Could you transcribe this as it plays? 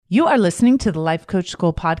You are listening to the Life Coach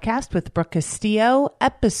School podcast with Brooke Castillo,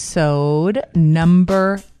 episode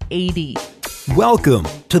number 80. Welcome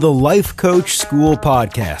to the Life Coach School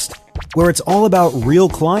podcast, where it's all about real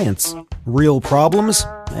clients, real problems,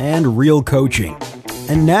 and real coaching.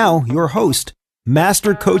 And now, your host,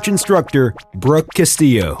 Master Coach Instructor, Brooke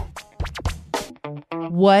Castillo.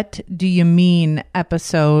 What do you mean,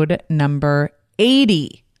 episode number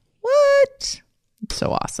 80? What?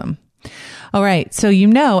 So awesome. All right. So,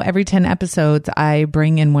 every 10 episodes, I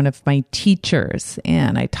bring in one of my teachers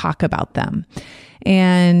and I talk about them.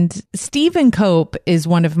 And Stephen Cope is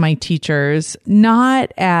one of my teachers,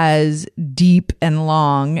 not as deep and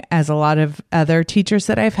long as a lot of other teachers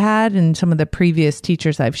that I've had. And some of the previous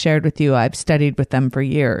teachers I've shared with you, I've studied with them for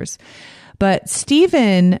years. But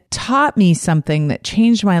Stephen taught me something that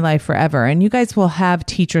changed my life forever. And you guys will have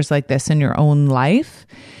teachers like this in your own life.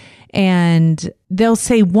 And they'll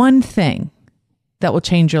say one thing that will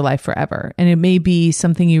change your life forever. And it may be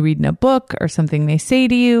something you read in a book or something they say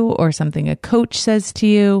to you or something a coach says to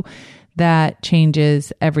you that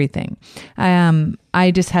changes everything.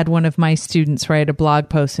 I just had one of my students write a blog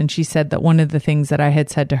post and she said that one of the things that I had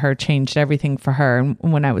said to her changed everything for her. And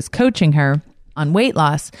when I was coaching her on weight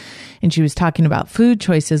loss and she was talking about food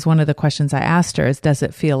choices, one of the questions I asked her is, does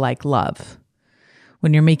it feel like love?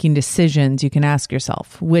 When you're making decisions, you can ask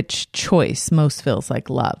yourself, which choice most feels like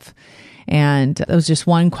love? And it was just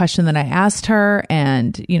one question that I asked her.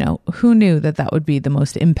 And, who knew that that would be the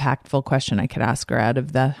most impactful question I could ask her out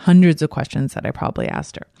of the hundreds of questions that I probably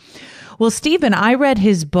asked her. Well, Stephen, I read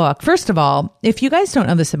his book. First of all, if you guys don't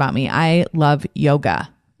know this about me, I love yoga.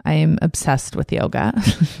 I am obsessed with yoga.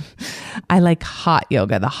 I like hot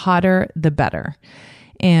yoga. The hotter, the better.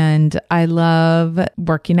 And I love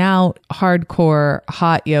working out, hardcore,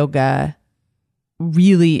 hot yoga,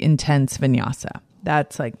 really intense vinyasa.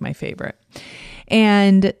 That's like my favorite.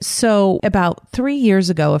 And so about 3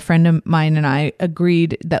 years ago, a friend of mine and I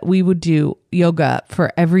agreed that we would do yoga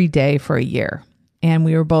for every day for a year. And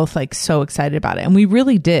we were both like so excited about it. And we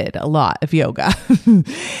really did a lot of yoga.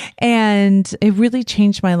 And it really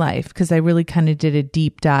changed my life because I really kind of did a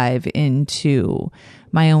deep dive into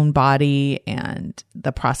my own body and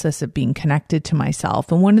the process of being connected to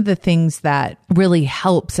myself. And one of the things that really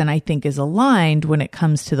helps and I think is aligned when it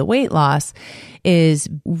comes to the weight loss is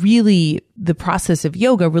really the process of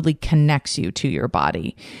yoga really connects you to your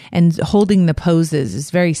body. And holding the poses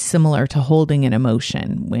is very similar to holding an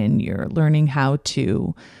emotion when you're learning how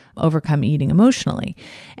to overcome eating emotionally.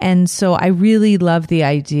 And so I really love the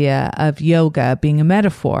idea of yoga being a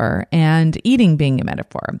metaphor and eating being a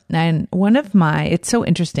metaphor. And it's so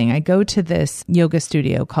interesting. I go to this yoga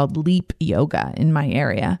studio called Leap Yoga in my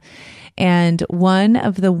area. And one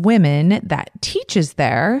of the women that teaches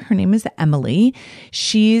there, her name is Emily.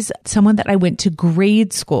 She's someone that I went to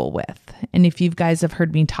grade school with. And if you guys have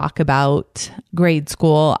heard me talk about grade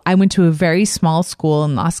school, I went to a very small school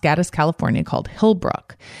in Los Gatos, California called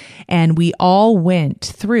Hillbrook. And we all went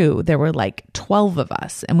through, there were like 12 of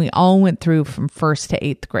us, and we all went through from 1st to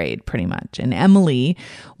 8th grade pretty much. And Emily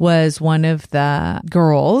was one of the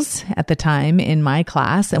girls at the time in my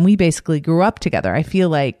class, and we basically grew up together. I feel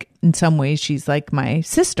like in some ways, she's like my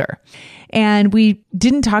sister. And we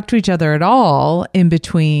didn't talk to each other at all in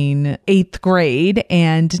between 8th grade.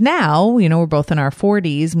 And now, we're both in our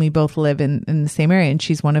 40s and we both live in the same area. And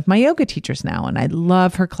she's one of my yoga teachers now. And I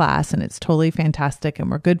love her class and it's totally fantastic.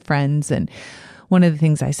 And we're good friends. And one of the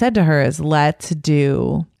things I said to her is, let's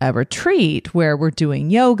do a retreat where we're doing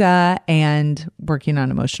yoga and working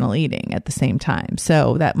on emotional eating at the same time.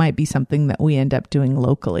 So that might be something that we end up doing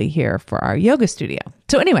locally here for our yoga studio.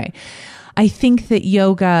 So anyway, I think that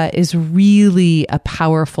yoga is really a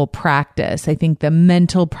powerful practice. I think the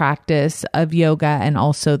mental practice of yoga and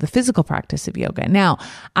also the physical practice of yoga. Now,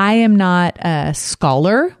 I am not a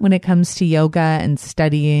scholar when it comes to yoga and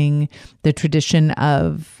studying the tradition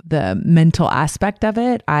of the mental aspect of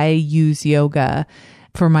it. I use yoga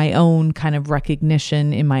for my own kind of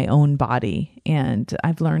recognition in my own body. And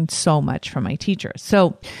I've learned so much from my teachers.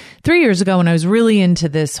 So 3 years ago, when I was really into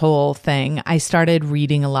this whole thing, I started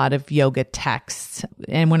reading a lot of yoga texts.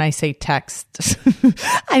 And when I say texts,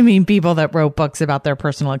 I mean people that wrote books about their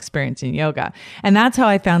personal experience in yoga. And that's how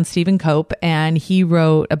I found Stephen Cope. And he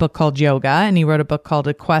wrote a book called Yoga, and he wrote a book called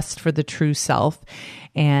A Quest for the True Self.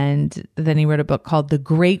 And then he wrote a book called The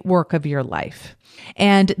Great Work of Your Life.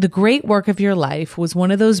 And The Great Work of Your Life was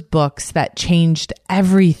one of those books that changed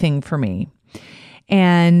everything for me.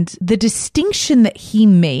 And the distinction that he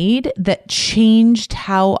made that changed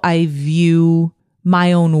how I view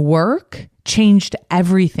my own work changed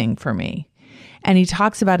everything for me. And he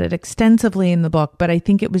talks about it extensively in the book, but I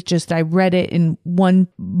think it was just, I read it in one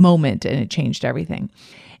moment and it changed everything.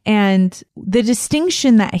 And the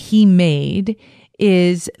distinction that he made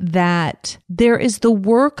is that there is the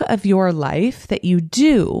work of your life that you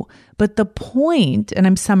do, but the point, and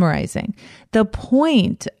I'm summarizing, the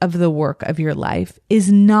point of the work of your life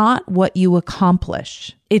is not what you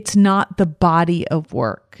accomplish. It's not the body of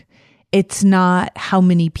work. It's not how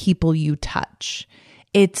many people you touch.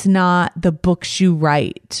 It's not the books you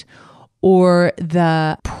write or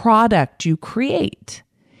the product you create.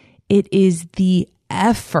 It is the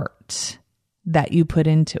effort that you put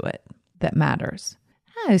into it that matters.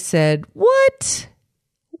 I said, what?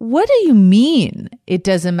 What do you mean it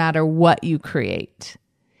doesn't matter what you create?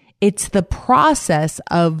 It's the process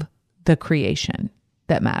of the creation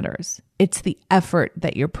that matters. It's the effort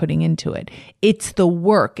that you're putting into it. It's the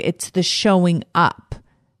work. It's the showing up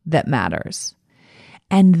that matters.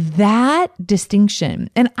 And that distinction,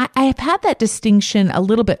 and I have had that distinction a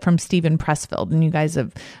little bit from Steven Pressfield, and you guys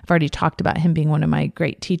have already talked about him being one of my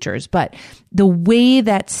great teachers, but the way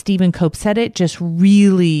that Stephen Cope said it just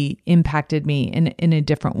really impacted me in a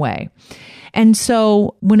different way. And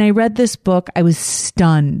so when I read this book, I was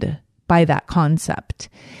stunned by that concept.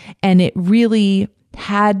 And it really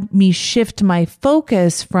had me shift my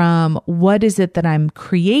focus from what is it that I'm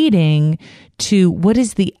creating to what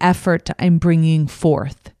is the effort I'm bringing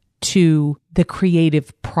forth to the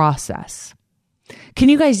creative process. Can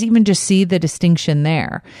you guys even just see the distinction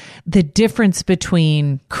there? The difference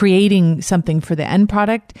between creating something for the end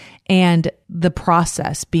product and the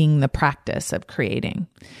process being the practice of creating.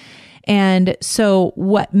 And so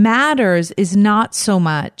what matters is not so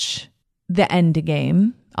much the end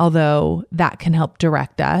game, although that can help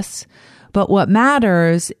direct us. But what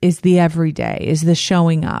matters is the everyday, is the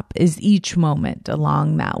showing up, is each moment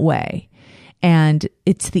along that way. And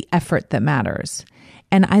it's the effort that matters.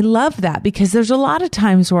 And I love that because there's a lot of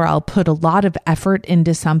times where I'll put a lot of effort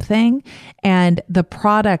into something and the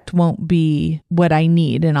product won't be what I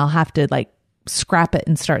need and I'll have to like scrap it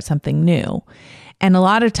and start something new. And a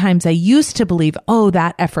lot of times I used to believe, oh,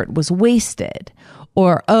 that effort was wasted,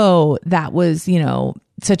 or, oh, that was,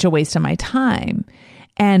 such a waste of my time.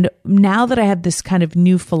 And now that I have this kind of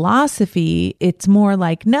new philosophy, it's more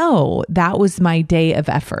like, no, that was my day of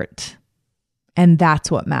effort. And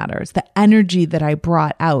that's what matters. The energy that I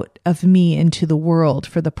brought out of me into the world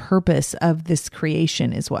for the purpose of this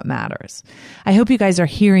creation is what matters. I hope you guys are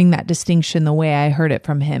hearing that distinction the way I heard it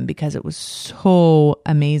from him because it was so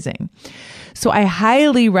amazing. So I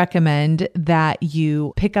highly recommend that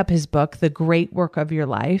you pick up his book, The Great Work of Your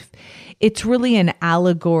Life. It's really an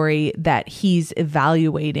allegory that he's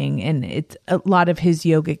evaluating, and it's a lot of his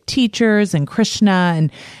yogic teachers and Krishna.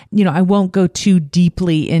 And, I won't go too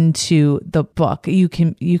deeply into the book. You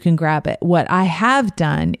can grab it. What I have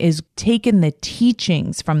done is taken the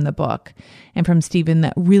teachings from the book and from Stephen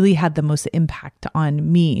that really had the most impact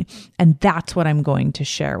on me. And that's what I'm going to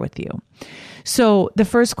share with you. So the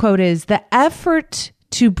first quote is, "The effort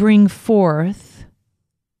to bring forth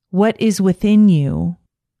what is within you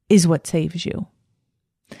is what saves you."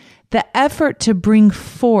 The effort to bring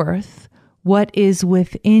forth what is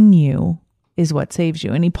within you is what saves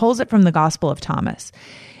you. And he pulls it from the Gospel of Thomas.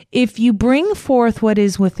 If you bring forth what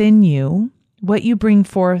is within you, what you bring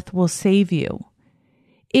forth will save you.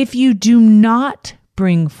 If you do not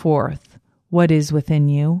bring forth what is within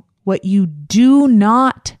you, what you do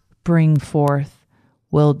not bring forth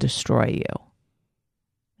will destroy you.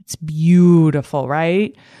 It's beautiful,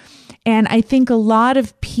 right? And I think a lot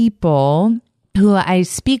of people who I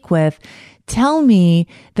speak with tell me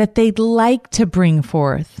that they'd like to bring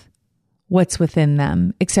forth what's within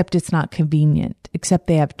them, except it's not convenient, except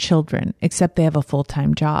they have children, except they have a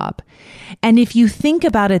full-time job. And if you think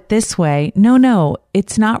about it this way, no,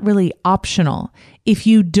 it's not really optional. If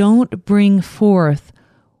you don't bring forth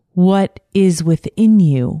what is within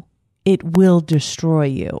you, it will destroy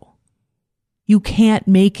you. You can't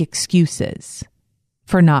make excuses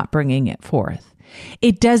for not bringing it forth.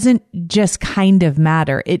 It doesn't just kind of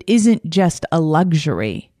matter. It isn't just a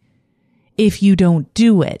luxury. If you don't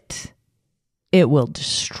do it, it will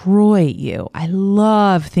destroy you. I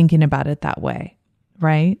love thinking about it that way,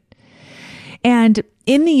 right? And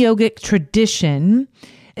in the yogic tradition,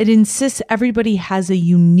 it insists everybody has a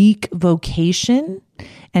unique vocation.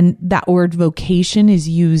 And that word vocation is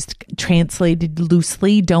used, translated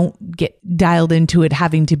loosely. Don't get dialed into it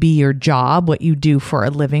having to be your job, what you do for a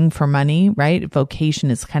living for money, right? Vocation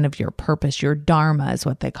is kind of your purpose. Your dharma is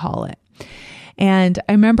what they call it. And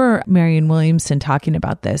I remember Marianne Williamson talking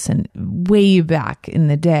about this and way back in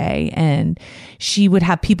the day. And she would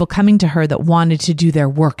have people coming to her that wanted to do their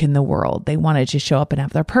work in the world. They wanted to show up and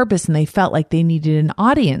have their purpose. And they felt like they needed an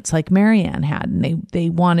audience like Marianne had. And they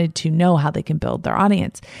wanted to know how they can build their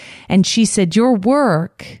audience. And she said, your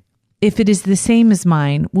work, if it is the same as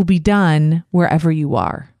mine, will be done wherever you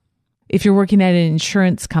are. If you're working at an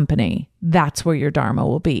insurance company, that's where your Dharma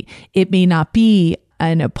will be. It may not be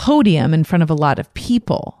on a podium in front of a lot of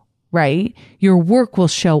people, right? Your work will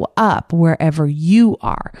show up wherever you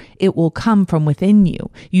are. It will come from within you.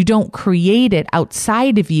 You don't create it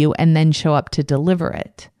outside of you and then show up to deliver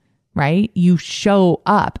it, right? You show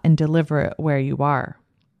up and deliver it where you are.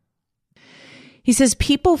 He says,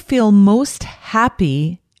 people feel most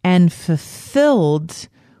happy and fulfilled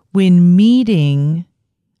when meeting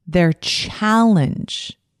their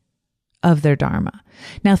challenge of their Dharma.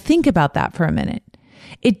 Now think about that for a minute.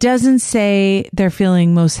 It doesn't say they're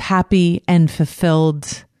feeling most happy and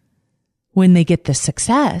fulfilled when they get the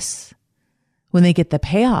success, when they get the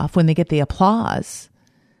payoff, when they get the applause,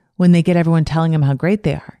 when they get everyone telling them how great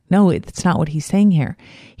they are. No, it's not what he's saying here.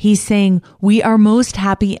 He's saying we are most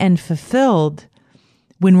happy and fulfilled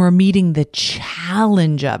when we're meeting the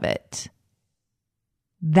challenge of it.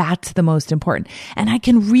 That's the most important. And I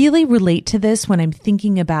can really relate to this when I'm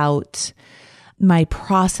thinking about my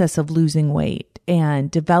process of losing weight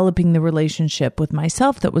and developing the relationship with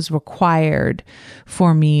myself that was required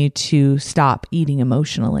for me to stop eating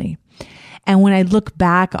emotionally. And when I look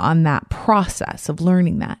back on that process of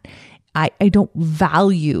learning that, I don't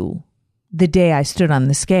value the day I stood on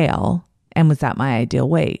the scale and was at my ideal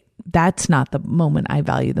weight. That's not the moment I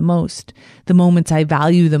value the most. The moments I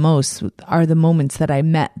value the most are the moments that I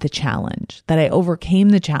met the challenge, that I overcame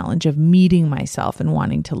the challenge of meeting myself and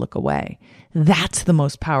wanting to look away. That's the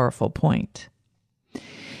most powerful point.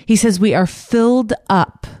 He says we are filled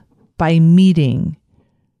up by meeting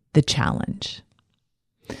the challenge.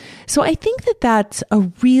 So I think that that's a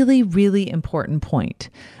really, really important point.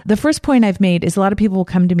 The first point I've made is a lot of people will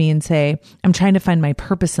come to me and say, I'm trying to find my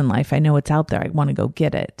purpose in life. I know it's out there. I want to go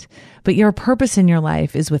get it. But your purpose in your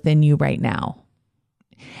life is within you right now.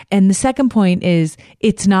 And the second point is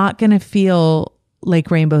it's not going to feel like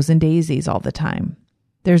rainbows and daisies all the time.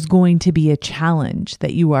 There's going to be a challenge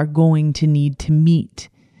that you are going to need to meet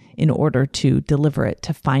in order to deliver it,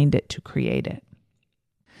 to find it, to create it.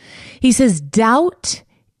 He says, doubt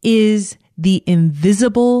is the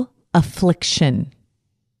invisible affliction.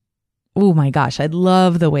 Oh my gosh, I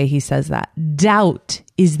love the way he says that. Doubt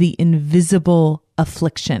is the invisible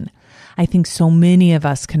affliction. I think so many of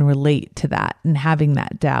us can relate to that and having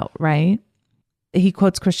that doubt, right? He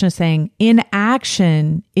quotes Krishna saying,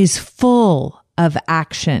 inaction is full of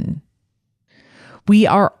action. We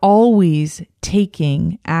are always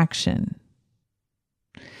taking action.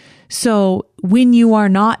 So when you are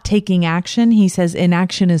not taking action, he says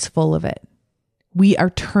inaction is full of it.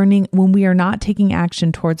 When we are not taking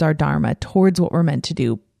action towards our Dharma, towards what we're meant to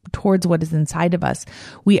do, towards what is inside of us,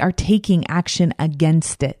 we are taking action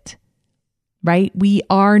against it, right? We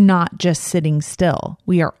are not just sitting still.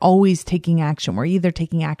 We are always taking action. We're either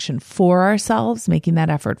taking action for ourselves, making that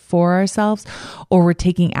effort for ourselves, or we're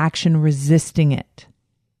taking action resisting it.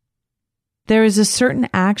 There is a certain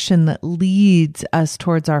action that leads us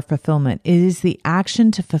towards our fulfillment. It is the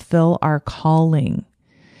action to fulfill our calling.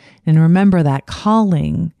 And remember that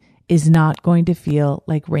calling is not going to feel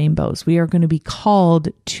like rainbows. We are going to be called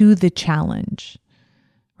to the challenge,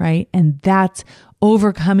 right? And that's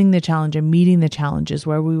overcoming the challenge and meeting the challenges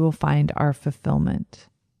where we will find our fulfillment.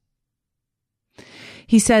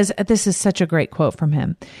 He says, this is such a great quote from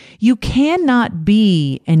him, you cannot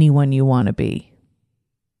be anyone you want to be.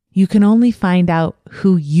 You can only find out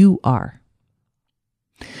who you are.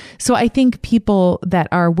 So I think people that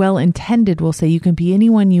are well-intended will say you can be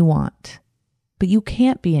anyone you want, but you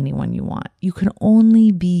can't be anyone you want. You can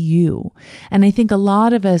only be you. And I think a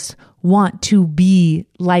lot of us want to be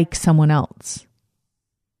like someone else,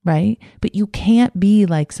 right? But you can't be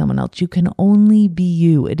like someone else. You can only be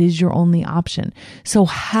you. It is your only option. So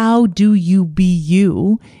how do you be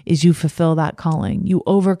you is you fulfill that calling. You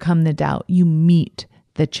overcome the doubt. You meet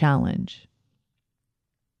the challenge.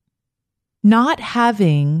 Not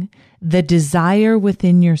having the desire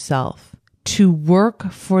within yourself to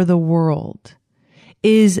work for the world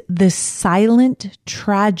is the silent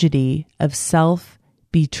tragedy of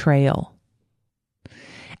self-betrayal.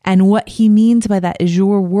 And what he means by that is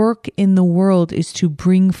your work in the world is to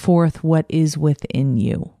bring forth what is within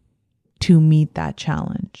you to meet that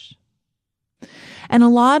challenge. And a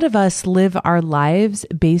lot of us live our lives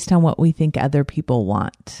based on what we think other people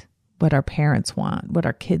want. what our parents want, what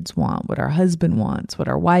our kids want, what our husband wants, what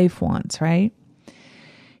our wife wants, right?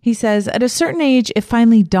 He says, at a certain age, it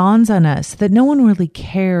finally dawns on us that no one really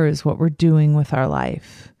cares what we're doing with our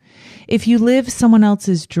life. If you live someone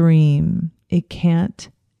else's dream, it can't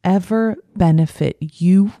ever benefit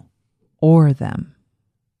you or them.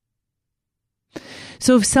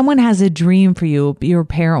 So if someone has a dream for you, your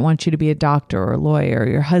parent wants you to be a doctor or a lawyer,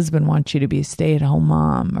 your husband wants you to be a stay-at-home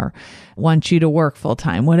mom or wants you to work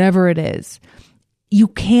full-time, whatever it is, you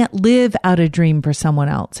can't live out a dream for someone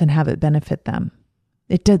else and have it benefit them.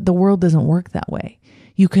 The world doesn't work that way.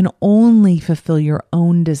 You can only fulfill your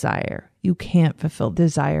own desire. You can't fulfill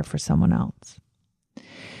desire for someone else.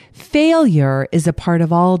 Failure is a part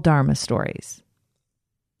of all Dharma stories.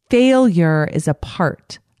 Failure is a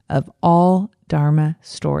part of all Dharma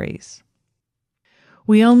stories.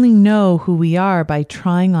 We only know who we are by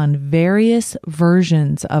trying on various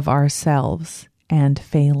versions of ourselves and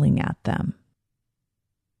failing at them.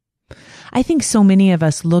 I think so many of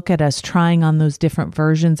us look at us trying on those different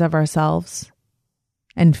versions of ourselves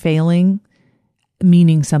and failing,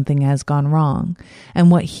 meaning something has gone wrong. And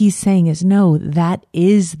what he's saying is, no, that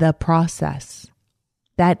is the process.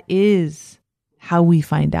 That is how we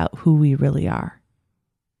find out who we really are.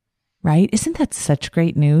 Right? Isn't that such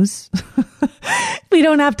great news? We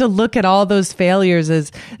don't have to look at all those failures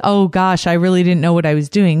as, oh gosh, I really didn't know what I was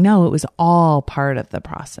doing. No, it was all part of the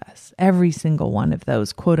process. Every single one of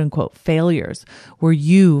those quote unquote failures were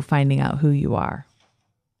you finding out who you are.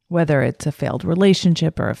 Whether it's a failed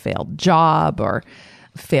relationship or a failed job or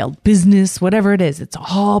a failed business, whatever it is, it's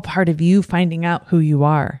all part of you finding out who you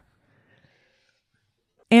are.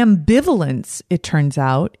 Ambivalence, it turns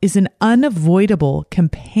out, is an unavoidable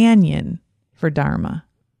companion for Dharma,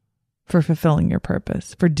 for fulfilling your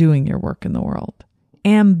purpose, for doing your work in the world.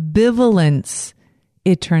 Ambivalence,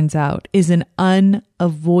 it turns out, is an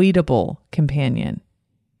unavoidable companion.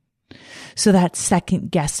 So that second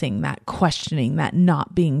guessing, that questioning, that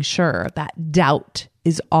not being sure, that doubt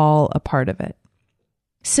is all a part of it.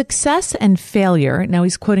 Success and failure, now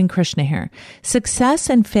he's quoting Krishna here, success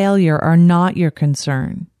and failure are not your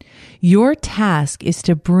concern. Your task is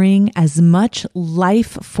to bring as much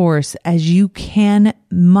life force as you can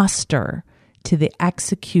muster to the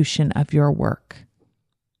execution of your work.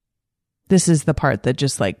 This is the part that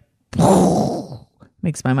just like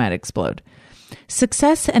makes my mind explode.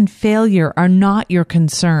 Success and failure are not your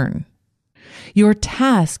concern. Your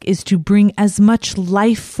task is to bring as much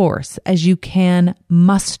life force as you can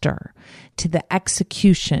muster to the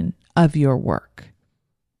execution of your work.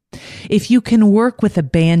 If you can work with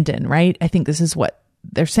abandon, right? I think this is what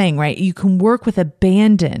they're saying, right? You can work with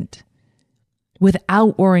abandon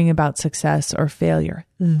without worrying about success or failure.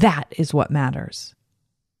 That is what matters.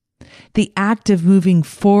 The act of moving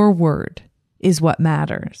forward is what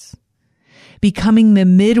matters. Becoming the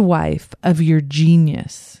midwife of your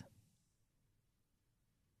genius.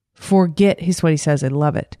 Here's what he says, I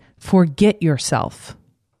love it. Forget yourself.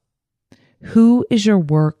 Who is your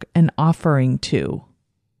work an offering to?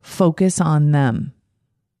 Focus on them.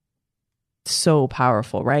 So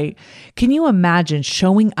powerful, right? Can you imagine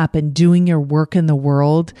showing up and doing your work in the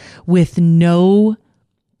world with no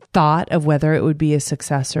thought of whether it would be a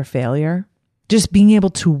success or failure? Just being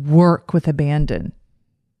able to work with abandon,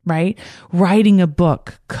 right? Writing a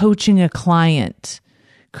book, coaching a client,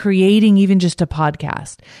 creating even just a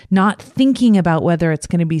podcast, not thinking about whether it's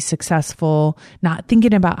going to be successful, not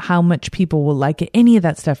thinking about how much people will like it, any of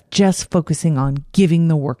that stuff, just focusing on giving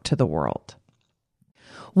the work to the world.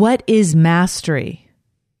 What is mastery?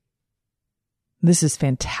 This is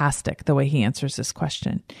fantastic, the way he answers this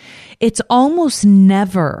question. It's almost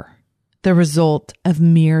never the result of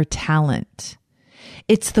mere talent.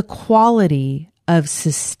 It's the quality of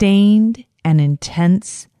sustained and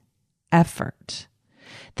intense effort.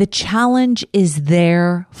 The challenge is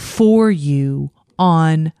there for you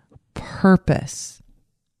on purpose.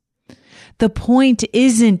 The point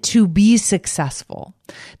isn't to be successful.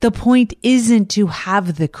 The point isn't to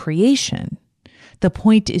have the creation. The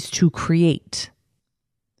point is to create.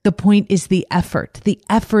 The point is the effort. The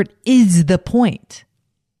effort is the point,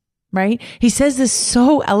 right? He says this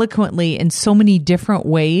so eloquently in so many different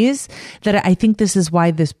ways that I think this is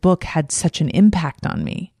why this book had such an impact on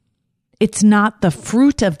me. It's not the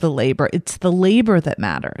fruit of the labor. It's the labor that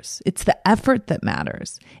matters. It's the effort that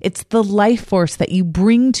matters. It's the life force that you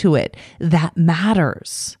bring to it that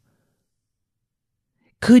matters.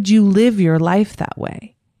 Could you live your life that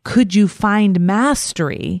way? Could you find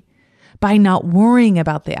mastery by not worrying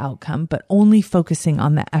about the outcome, but only focusing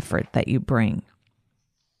on the effort that you bring?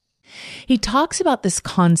 He talks about this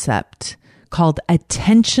concept called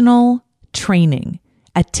attentional training.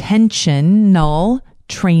 attentional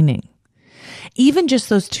training. Even just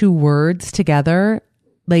those two words together,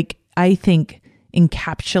 like I think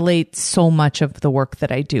encapsulates so much of the work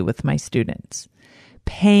that I do with my students.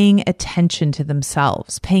 Paying attention to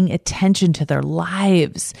themselves, paying attention to their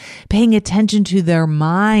lives, paying attention to their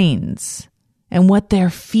minds and what they're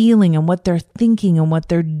feeling and what they're thinking and what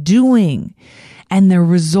they're doing and their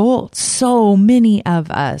results. So many of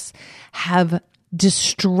us have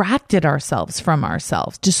distracted ourselves from our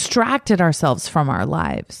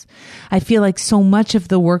lives. I feel like so much of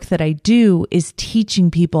the work that I do is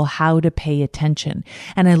teaching people how to pay attention.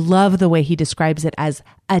 And I love the way he describes it as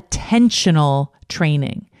attentional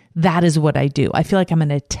training. That is what I do. I feel like I'm an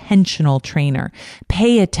attentional trainer.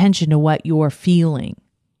 Pay attention to what you're feeling.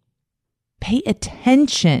 Pay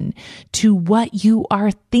attention to what you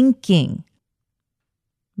are thinking,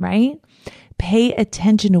 right? Pay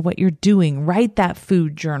attention to what you're doing. Write that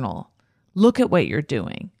food journal. Look at what you're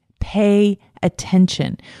doing. Pay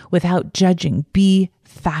attention without judging. Be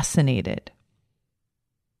fascinated.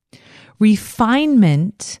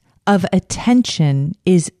 Refinement of attention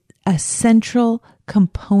is a central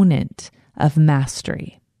component of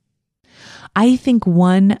mastery. I think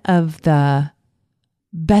one of the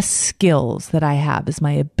best skills that I have is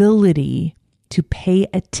my ability to pay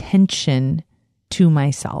attention to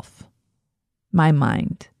myself. My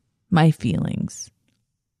mind, my feelings,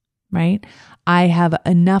 right? I have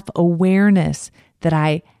enough awareness that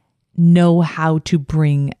I know how to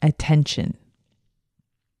bring attention.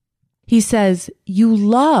 He says, you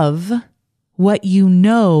love what you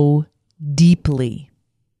know deeply.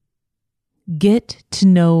 Get to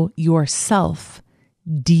know yourself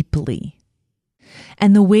deeply.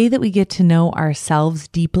 And the way that we get to know ourselves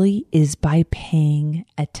deeply is by paying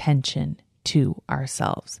attention to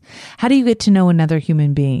ourselves. How do you get to know another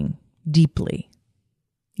human being deeply?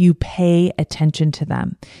 You pay attention to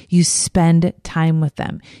them. You spend time with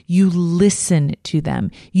them. You listen to them.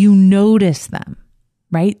 You notice them,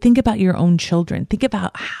 right? Think about your own children. Think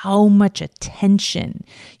about how much attention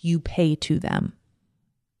you pay to them,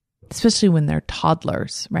 especially when they're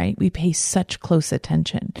toddlers, right? We pay such close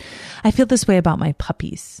attention. I feel this way about my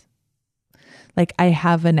puppies. Like I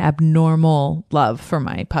have an abnormal love for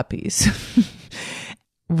my puppies,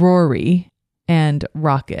 Rory and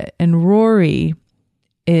Rocket. And Rory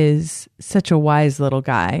is such a wise little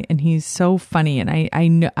guy and he's so funny. And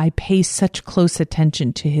I pay such close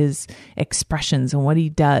attention to his expressions and what he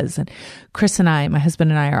does. And Chris and I, my husband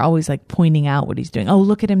and I, are always like pointing out what he's doing. Oh,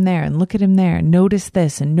 look at him there and look at him there and notice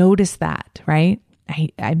this and notice that, right?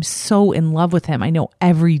 I'm so in love with him. I know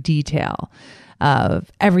every detail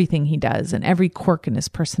of everything he does and every quirk in his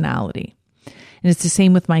personality. And it's the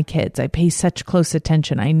same with my kids. I pay such close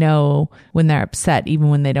attention. I know when they're upset, even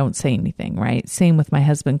when they don't say anything, right? Same with my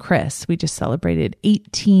husband, Chris. We just celebrated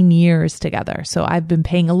 18 years together. So I've been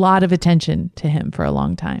paying a lot of attention to him for a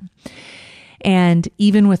long time. And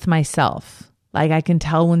even with myself, like I can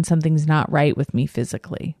tell when something's not right with me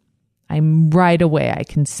physically. Right away, I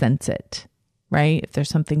can sense it, right? If there's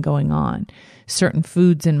something going on, certain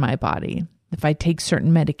foods in my body. If I take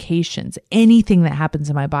certain medications, anything that happens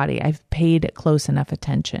in my body, I've paid close enough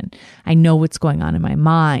attention. I know what's going on in my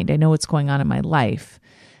mind. I know what's going on in my life.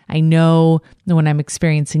 I know when I'm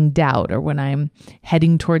experiencing doubt or when I'm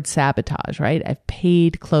heading towards sabotage, right? I've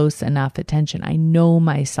paid close enough attention. I know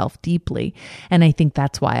myself deeply. And I think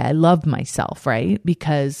that's why I love myself, right?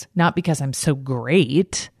 Not because I'm so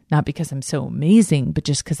great, not because I'm so amazing, but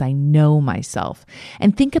just because I know myself.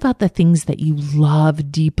 And think about the things that you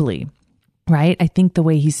love deeply. Right? I think the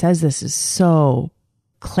way he says this is so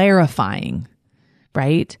clarifying,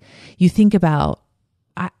 right? You think about,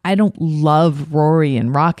 I don't love Rory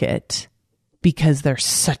and Rocket because they're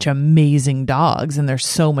such amazing dogs and they're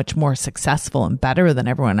so much more successful and better than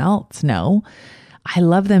everyone else. No, I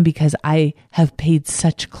love them because I have paid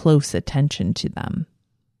such close attention to them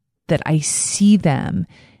that I see them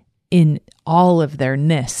in all of their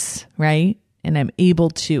ness, right? And I'm able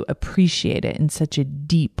to appreciate it in such a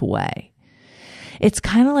deep way. It's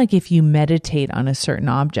kind of like if you meditate on a certain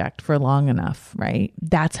object for long enough, right?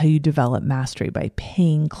 That's how you develop mastery, by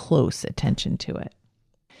paying close attention to it.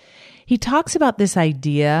 He talks about this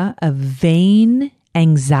idea of vain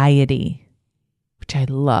anxiety, which I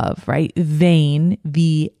love, right? Vain,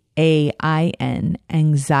 V-A-I-N,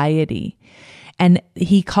 anxiety. And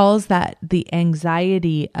he calls that the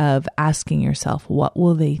anxiety of asking yourself, what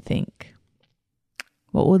will they think?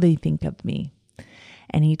 What will they think of me?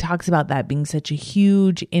 And he talks about that being such a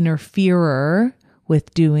huge interferer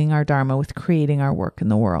with doing our Dharma, with creating our work in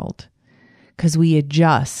the world. Because we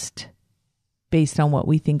adjust based on what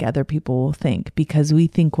we think other people will think, because we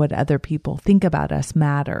think what other people think about us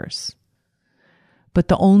matters. But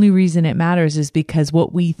the only reason it matters is because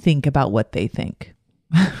what we think about what they think,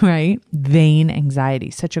 right? Vain anxiety,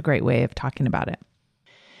 such a great way of talking about it.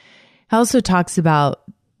 He also talks about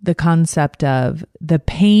the concept of the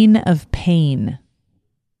pain of pain,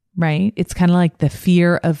 right? It's kind of like the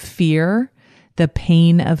fear of fear, the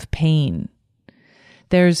pain of pain.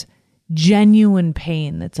 There's genuine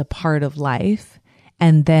pain that's a part of life,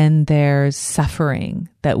 and then there's suffering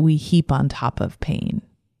that we heap on top of pain,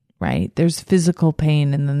 right? There's physical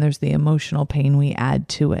pain, and then there's the emotional pain we add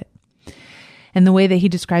to it. And the way that he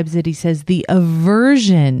describes it, he says the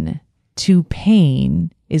aversion to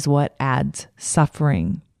pain is what adds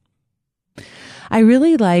suffering. I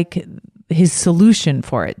really like his solution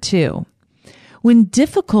for it too. When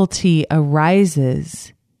difficulty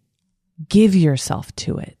arises, give yourself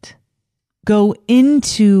to it. Go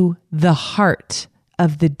into the heart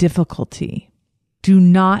of the difficulty. Do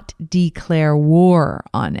not declare war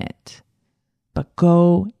on it, but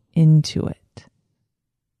go into it.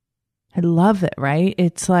 I love it, right?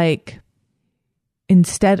 It's like,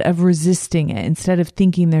 instead of resisting it, instead of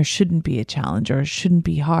thinking there shouldn't be a challenge or it shouldn't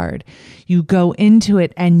be hard, you go into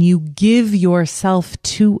it and you give yourself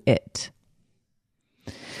to it.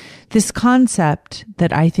 This concept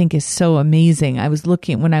that I think is so amazing, I was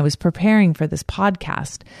looking, when I was preparing for this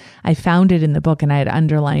podcast, I found it in the book and I had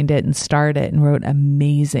underlined it and starred it and wrote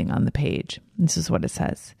amazing on the page. This is what it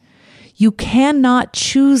says. You cannot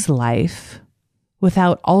choose life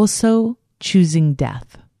without also choosing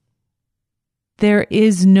death. There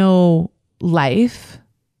is no life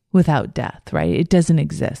without death, right? It doesn't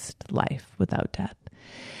exist, life without death.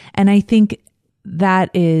 And I think that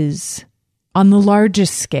is, on the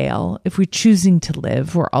largest scale, if we're choosing to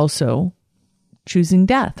live, we're also choosing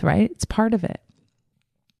death, right? It's part of it.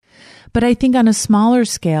 But I think on a smaller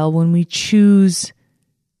scale, when we choose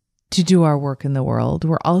to do our work in the world,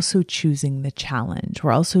 we're also choosing the challenge.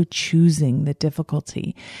 We're also choosing the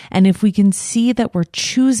difficulty. And if we can see that we're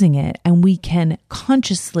choosing it and we can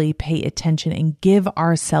consciously pay attention and give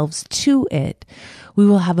ourselves to it, we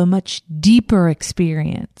will have a much deeper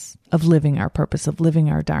experience of living our purpose, of living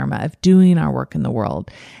our dharma, of doing our work in the world,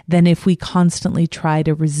 than if we constantly try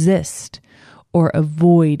to resist or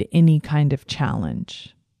avoid any kind of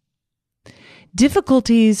challenge.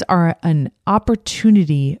 Difficulties are an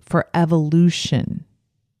opportunity for evolution.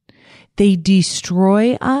 They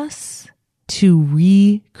destroy us to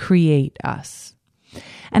recreate us.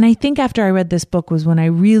 And I think after I read this book was when I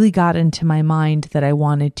really got into my mind that I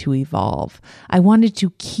wanted to evolve. I wanted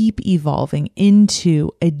to keep evolving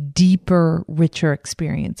into a deeper, richer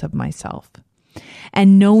experience of myself.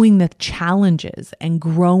 And knowing the challenges and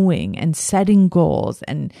growing and setting goals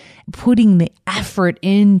and putting the effort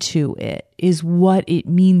into it is what it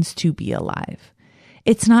means to be alive.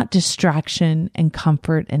 It's not distraction and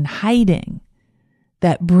comfort and hiding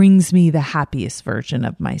that brings me the happiest version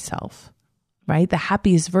of myself, right? The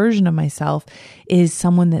happiest version of myself is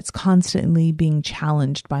someone that's constantly being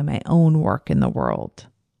challenged by my own work in the world.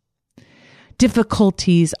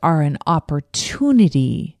 Difficulties are an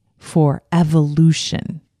opportunity for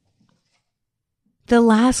evolution. The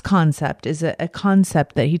last concept is a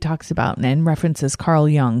concept that he talks about and references Carl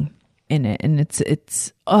Jung in it. And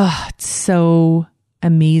it's so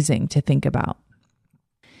amazing to think about.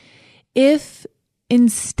 If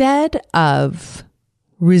instead of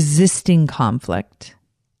resisting conflict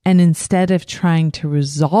and instead of trying to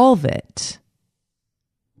resolve it,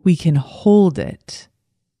 we can hold it.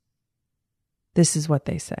 This is what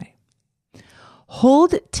they say.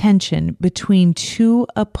 Hold tension between two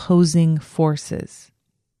opposing forces.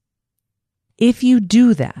 If you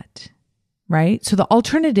do that, right? So the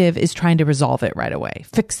alternative is trying to resolve it right away,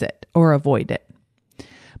 fix it or avoid it.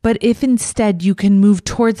 But if instead you can move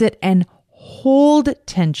towards it and hold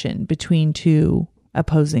tension between two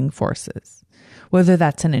opposing forces, whether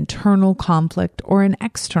that's an internal conflict or an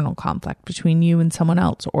external conflict between you and someone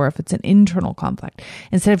else, or if it's an internal conflict,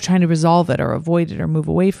 instead of trying to resolve it or avoid it or move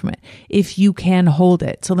away from it, if you can hold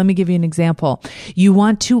it. So let me give you an example. You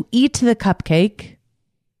want to eat the cupcake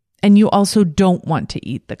and you also don't want to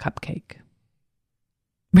eat the cupcake,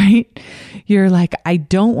 right? You're like, I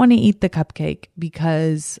don't want to eat the cupcake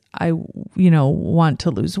because I, want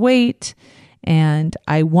to lose weight. And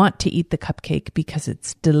I want to eat the cupcake because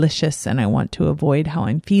it's delicious and I want to avoid how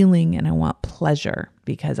I'm feeling, and I want pleasure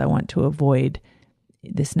because I want to avoid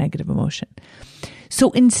this negative emotion.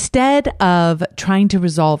 So instead of trying to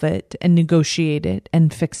resolve it and negotiate it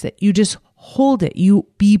and fix it, you just hold it. You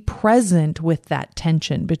be present with that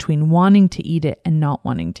tension between wanting to eat it and not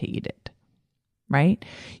wanting to eat it, right?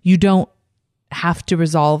 You don't have to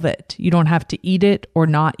resolve it. You don't have to eat it or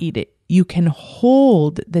not eat it. You can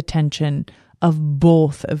hold the tension of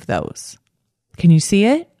both of those. Can you see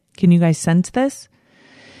it? Can you guys sense this?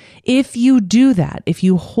 If you do that, if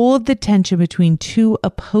you hold the tension between two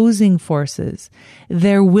opposing forces,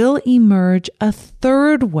 there will emerge a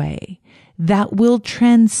third way that will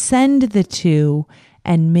transcend the two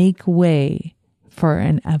and make way for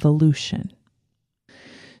an evolution.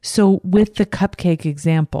 So with the cupcake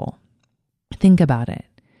example, think about it.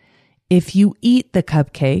 If you eat the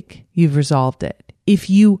cupcake, you've resolved it. If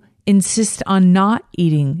you insist on not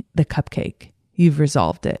eating the cupcake, you've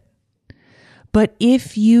resolved it. But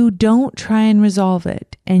if you don't try and resolve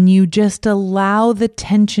it and you just allow the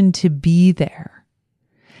tension to be there,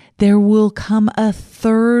 there will come a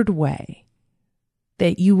third way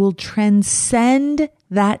that you will transcend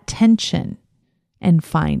that tension and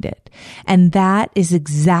find it. And that is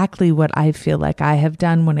exactly what I feel like I have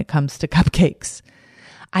done when it comes to cupcakes.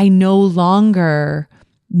 I no longer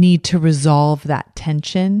need to resolve that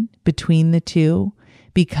tension between the two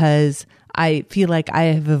because I feel like I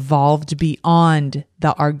have evolved beyond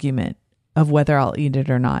the argument of whether I'll eat it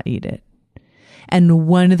or not eat it. And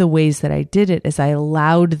one of the ways that I did it is I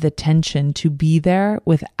allowed the tension to be there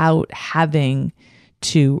without having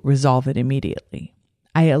to resolve it immediately.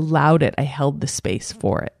 I allowed it. I held the space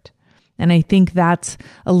for it. And I think that's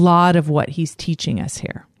a lot of what he's teaching us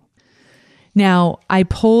here. Now, I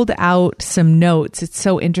pulled out some notes. It's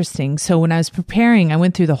so interesting. So when I was preparing, I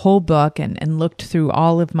went through the whole book and looked through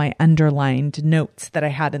all of my underlined notes that I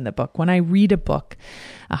had in the book. When I read a book,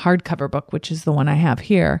 a hardcover book, which is the one I have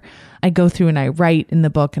here, I go through and I write in the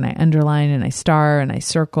book and I underline and I star and I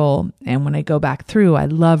circle. And when I go back through, I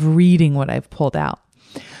love reading what I've pulled out.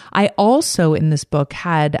 I also, in this book,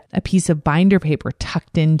 had a piece of binder paper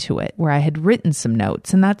tucked into it where I had written some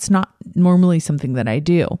notes, and that's not normally something that I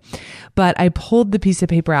do. But I pulled the piece of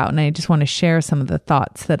paper out, and I just want to share some of the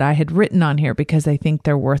thoughts that I had written on here because I think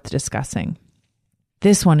they're worth discussing.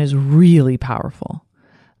 This one is really powerful.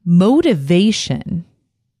 Motivation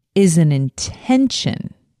is an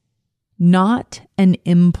intention, not an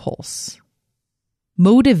impulse.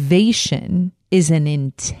 Motivation is an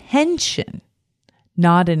intention,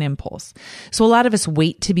 not an impulse. So a lot of us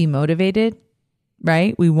wait to be motivated,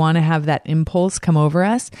 right? We want to have that impulse come over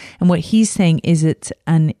us. And what he's saying is it's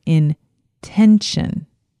an intention.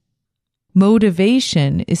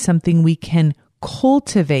 Motivation is something we can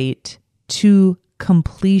cultivate to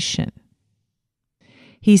completion.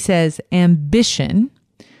 He says ambition,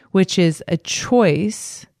 which is a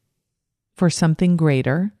choice for something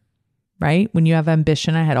greater, right? When you have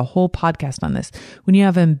ambition, I had a whole podcast on this. When you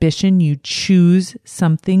have ambition, you choose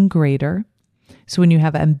something greater. So when you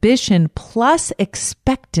have ambition plus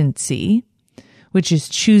expectancy, which is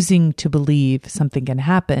choosing to believe something can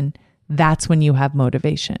happen, that's when you have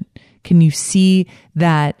motivation. Can you see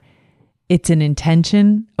that it's an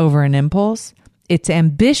intention over an impulse? It's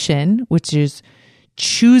ambition, which is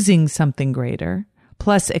choosing something greater,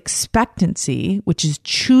 plus expectancy, which is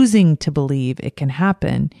choosing to believe it can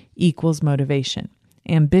happen, equals motivation.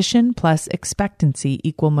 Ambition plus expectancy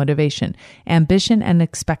equal motivation. Ambition and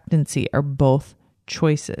expectancy are both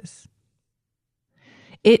choices.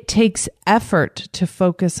 It takes effort to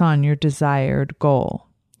focus on your desired goal.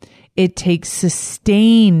 It takes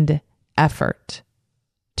sustained effort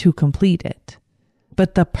to complete it.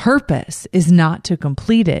 But the purpose is not to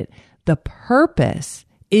complete it. The purpose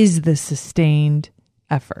is the sustained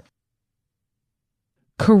effort.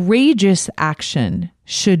 Courageous action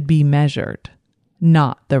should be measured,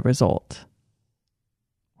 not the result.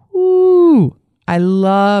 Ooh, I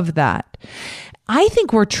love that. I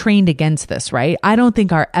think we're trained against this, right? I don't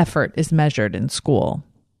think our effort is measured in school.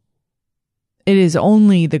 It is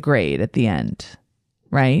only the grade at the end,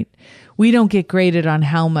 right? We don't get graded on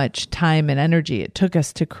how much time and energy it took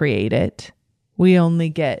us to create it. We only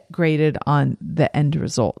get graded on the end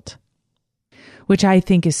result, which I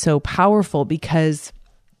think is so powerful because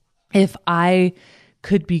if I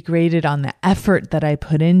could be graded on the effort that I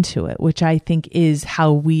put into it, which I think is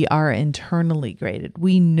how we are internally graded,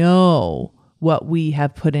 we know what we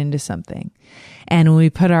have put into something. And when we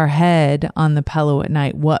put our head on the pillow at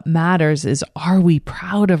night, what matters is, are we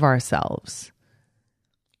proud of ourselves?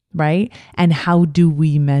 Right? And how do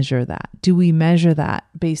we measure that? Do we measure that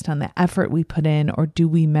based on the effort we put in, or do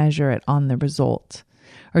we measure it on the result?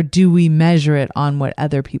 Or do we measure it on what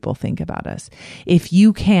other people think about us? If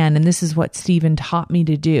you can, and this is what Stephen taught me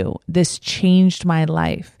to do, this changed my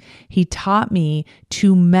life. He taught me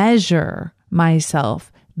to measure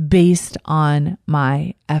myself based on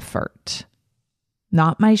my effort,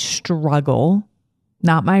 not my struggle,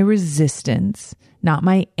 not my resistance, not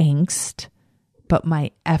my angst, but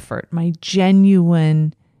my effort, my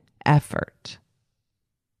genuine effort.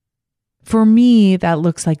 For me, that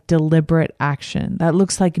looks like deliberate action. That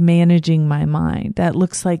looks like managing my mind. That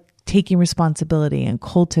looks like taking responsibility and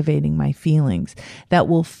cultivating my feelings that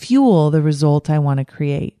will fuel the result I want to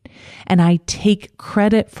create. And I take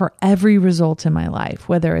credit for every result in my life,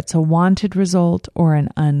 whether it's a wanted result or an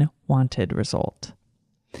unwanted result.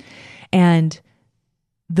 And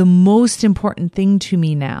the most important thing to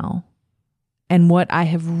me now, and what I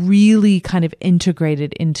have really kind of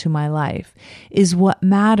integrated into my life, is what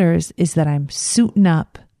matters is that I'm suiting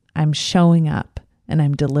up, I'm showing up, and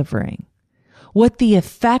I'm delivering. What the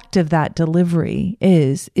effect of that delivery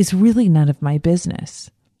is really none of my business,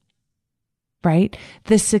 right?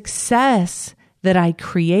 The success that I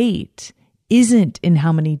create isn't in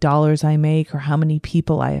how many dollars I make or how many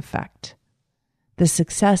people I affect. The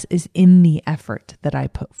success is in the effort that I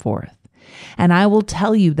put forth. And I will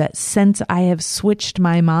tell you that since I have switched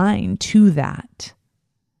my mind to that,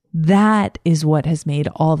 that is what has made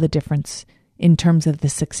all the difference in terms of the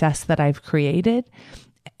success that I've created.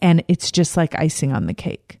 And it's just like icing on the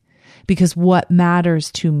cake. Because what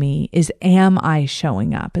matters to me is, am I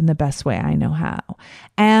showing up in the best way I know how?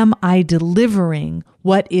 Am I delivering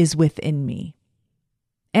what is within me?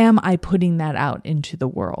 Am I putting that out into the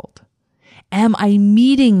world? Am I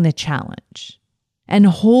meeting the challenge and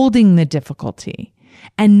holding the difficulty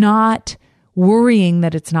and not worrying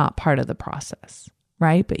that it's not part of the process,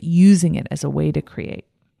 right? But using it as a way to create.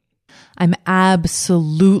 I'm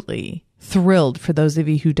absolutely thrilled for those of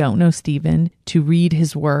you who don't know Stephen to read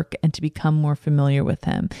his work and to become more familiar with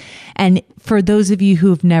him. And for those of you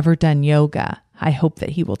who have never done yoga, I hope that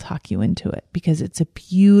he will talk you into it because it's a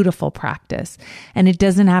beautiful practice. And it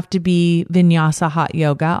doesn't have to be vinyasa hot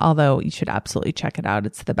yoga, although you should absolutely check it out.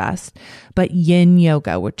 It's the best. But yin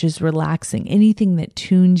yoga, which is relaxing, anything that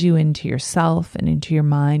tunes you into yourself and into your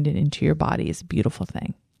mind and into your body is a beautiful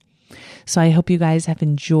thing. So I hope you guys have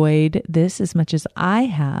enjoyed this as much as I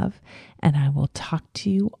have, and I will talk to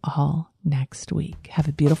you all next week. Have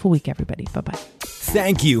a beautiful week, everybody. Bye-bye.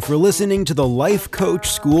 Thank you for listening to the Life Coach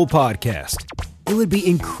School podcast. It would be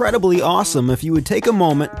incredibly awesome if you would take a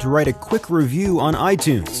moment to write a quick review on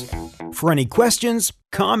iTunes. For any questions,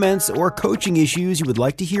 comments, or coaching issues you would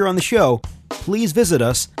like to hear on the show, please visit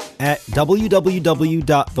us at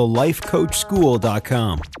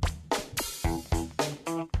www.thelifecoachschool.com.